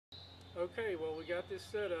Okay, well, we got this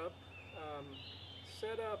set up. Um,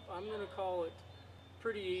 I'm going to call it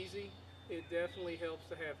pretty easy. It definitely helps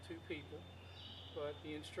to have two people, but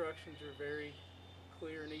the instructions are very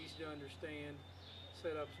clear and easy to understand.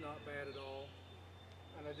 Setup's not bad at all.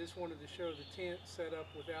 And I just wanted to show the tent set up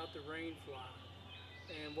without the rain fly.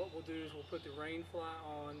 And what we'll do is we'll put the rain fly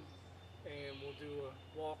on and we'll do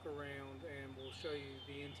a walk around and we'll show you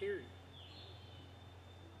the interior.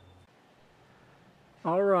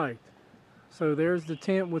 All right, so there's the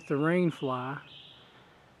tent with the rain fly.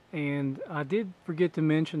 And I did forget to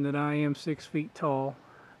mention that I am 6 feet tall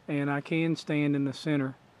and I can stand in the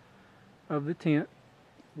center of the tent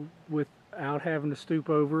without having to stoop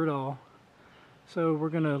over at all. So we're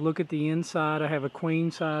going to look at the inside. I have a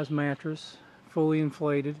queen size mattress, fully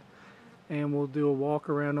inflated, and we'll do a walk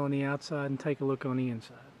around on the outside and take a look on the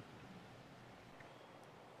inside.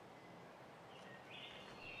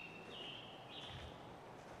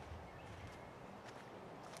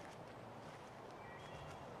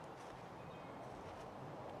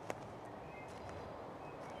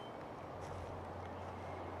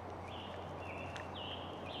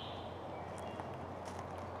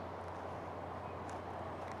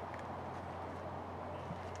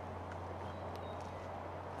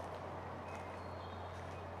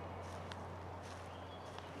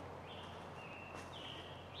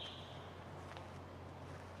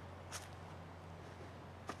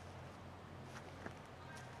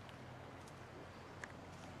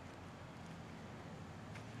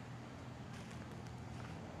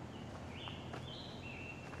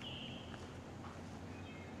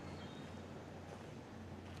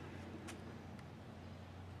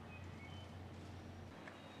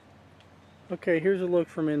 Okay, here's a look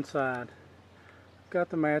from inside. Got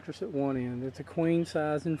the mattress at one end. It's a queen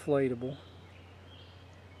size inflatable.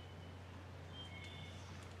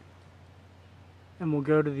 And we'll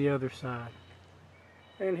go to the other side.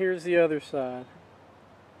 And here's the other side.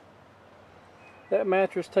 That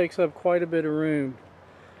mattress takes up quite a bit of room,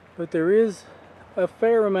 but there is a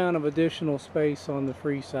fair amount of additional space on the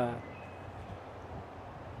free side.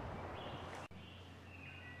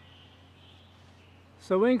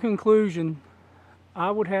 So in conclusion,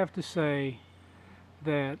 I would have to say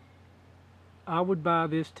that I would buy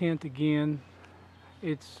this tent again.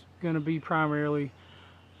 It's going to be primarily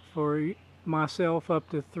for myself up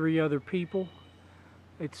to 3 other people.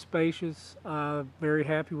 It's spacious. I'm very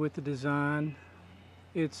happy with the design.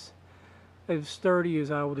 It's as sturdy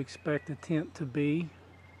as I would expect a tent to be.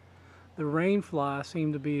 The rainfly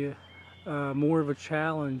seemed to be more of a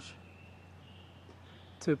challenge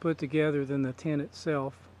to put together than the tent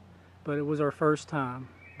itself, but it was our first time.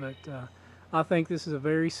 But I think this is a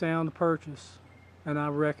very sound purchase, and I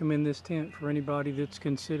recommend this tent for anybody that's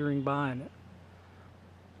considering buying it.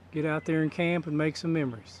 Get out there and camp and make some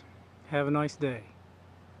memories. Have a nice day.